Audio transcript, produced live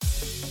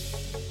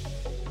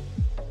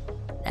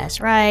That's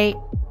right.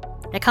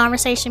 The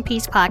Conversation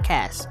Piece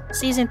Podcast,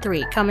 Season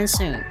 3, coming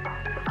soon.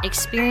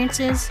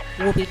 Experiences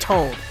will be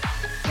told.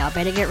 Y'all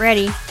better get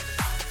ready.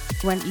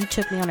 When you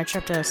took me on a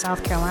trip to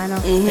South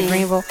Carolina, to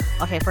Greenville.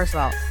 Okay, first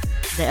of all,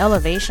 the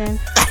elevation.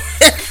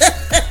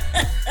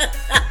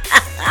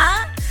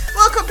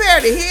 Well,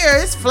 compared to here,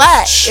 it's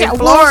flat in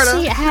Florida.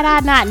 Well, see, had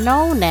I not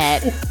known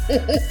that,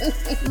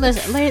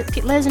 listen,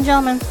 ladies and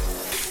gentlemen,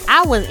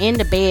 I was in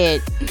the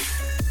bed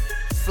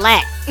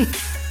flat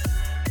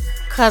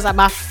because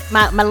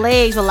my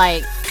legs were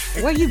like,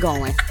 where you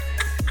going?